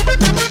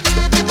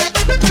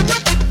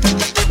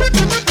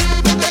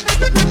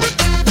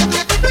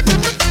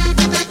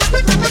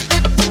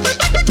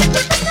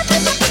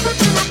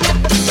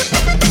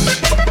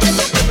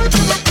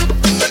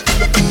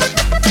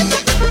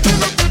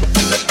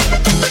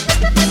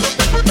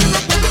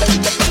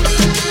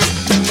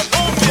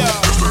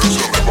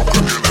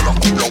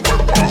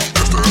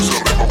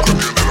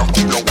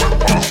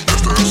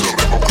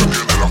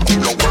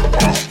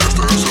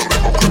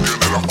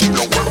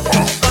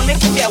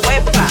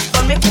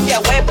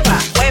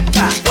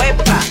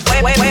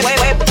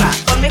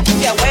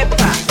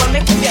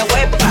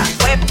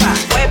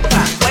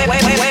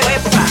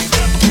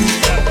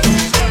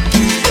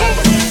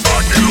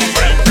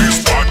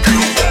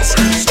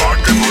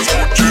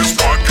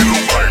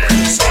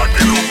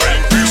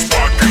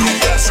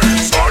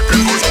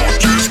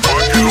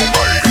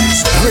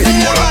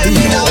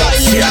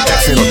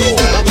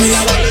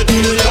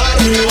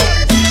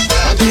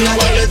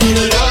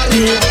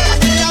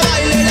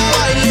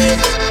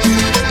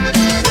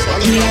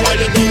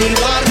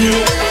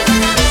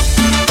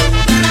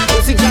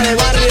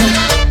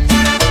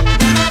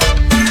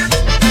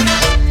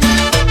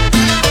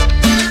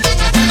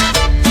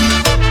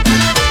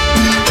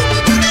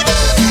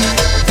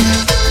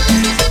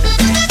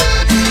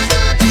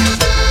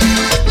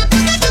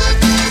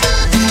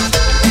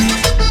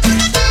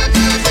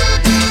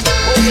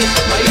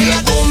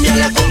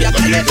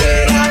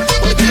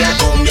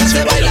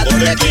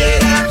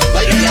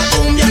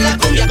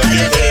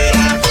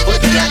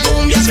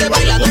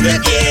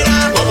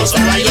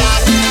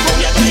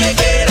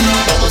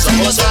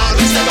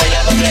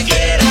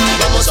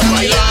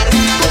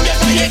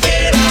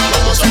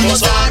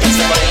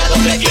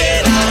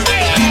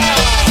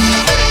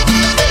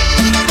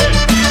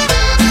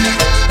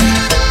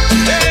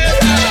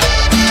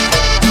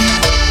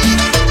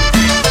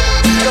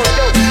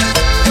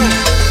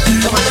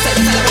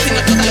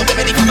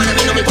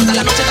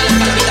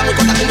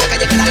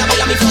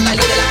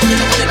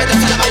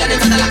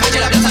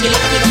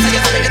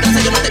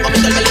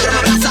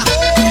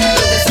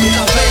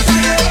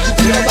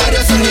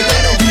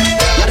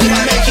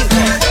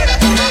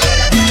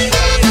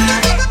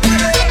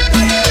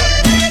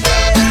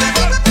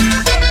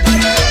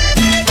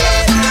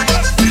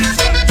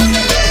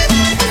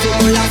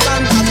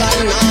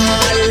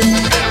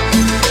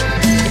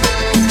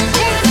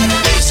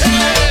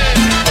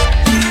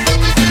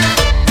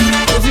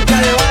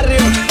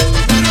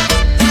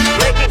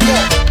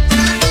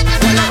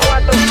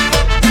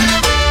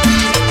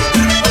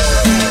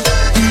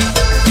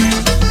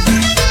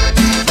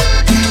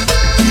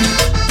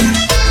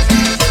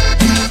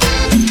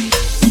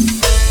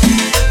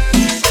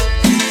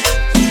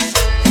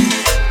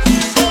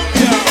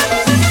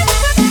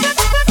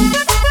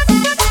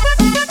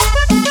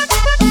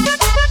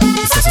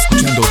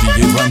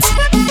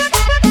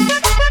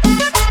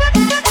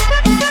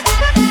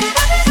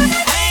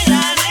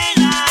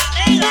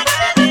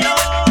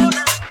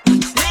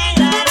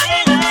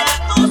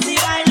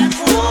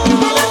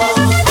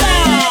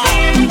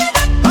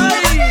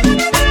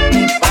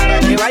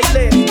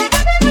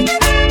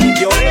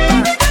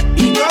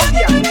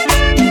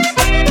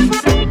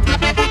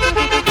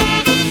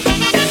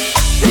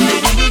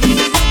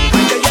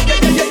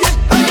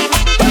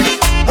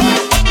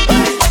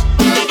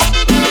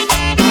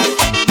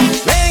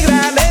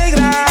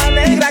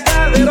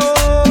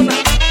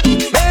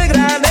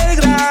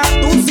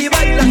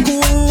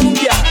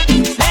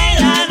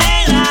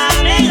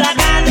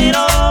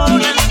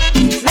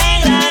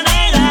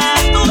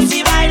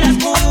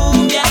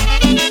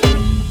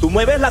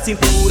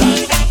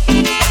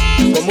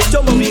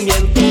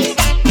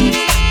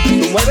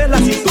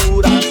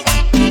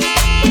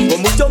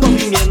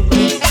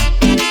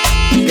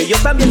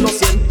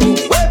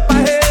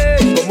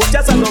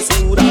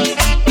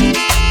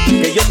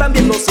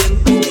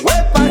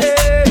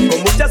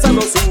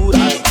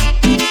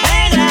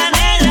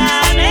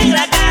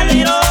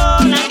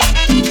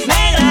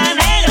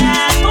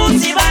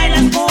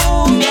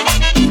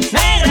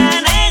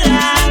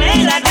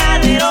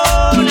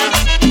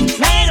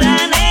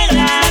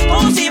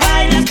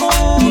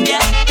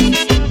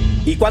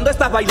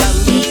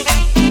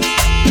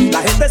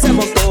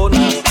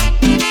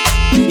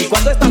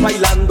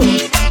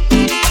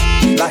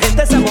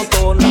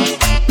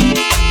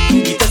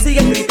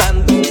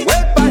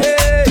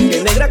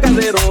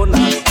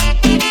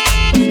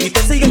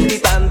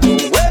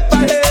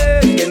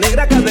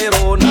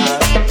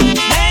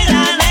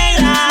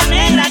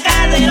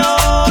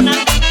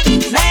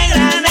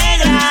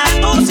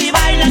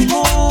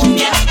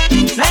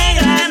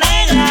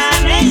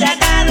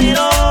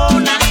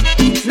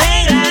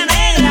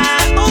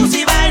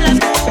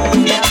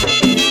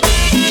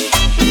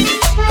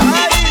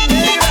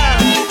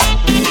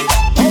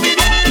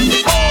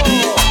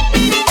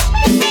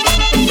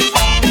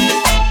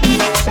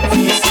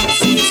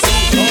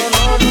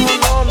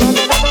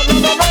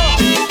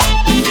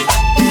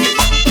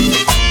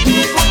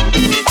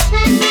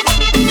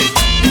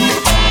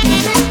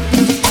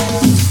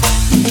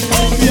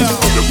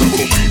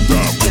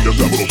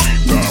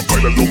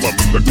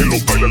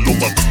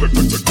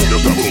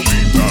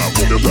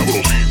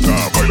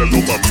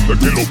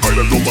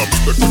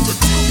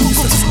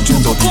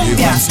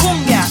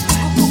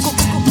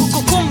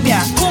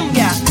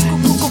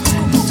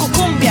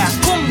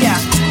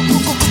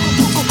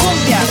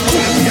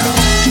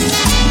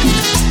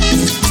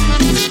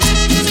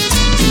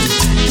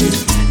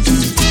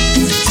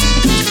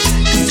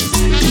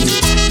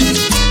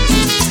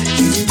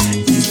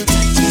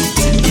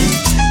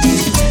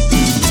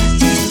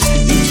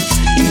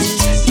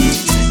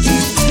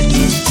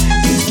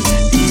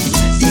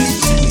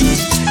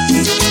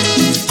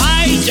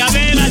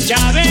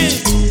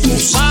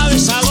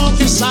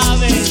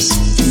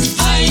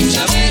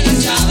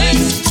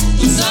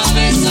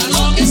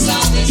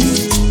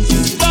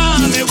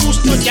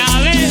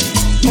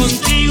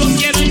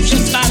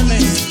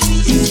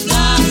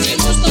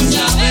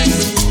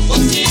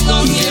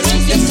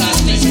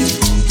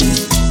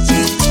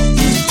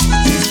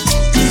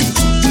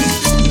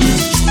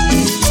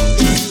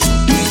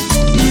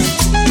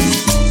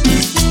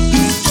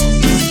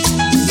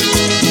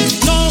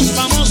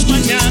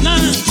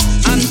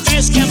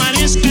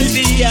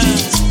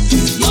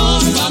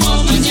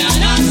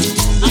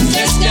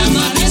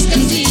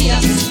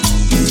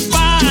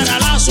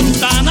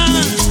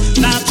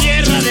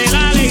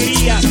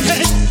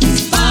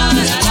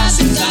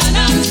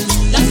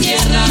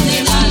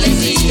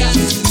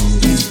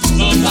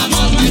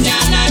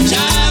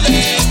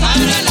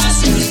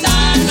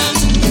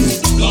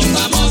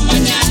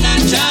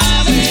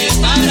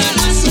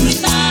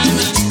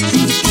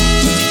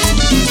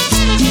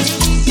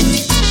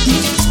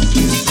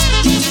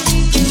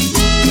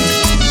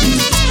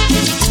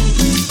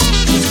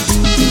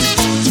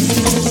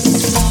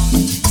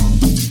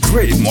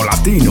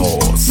 Latino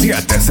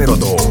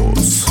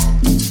 702.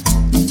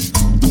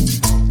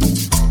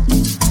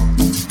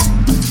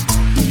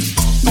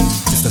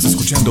 Estás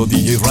escuchando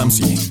DJ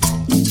Ramsey.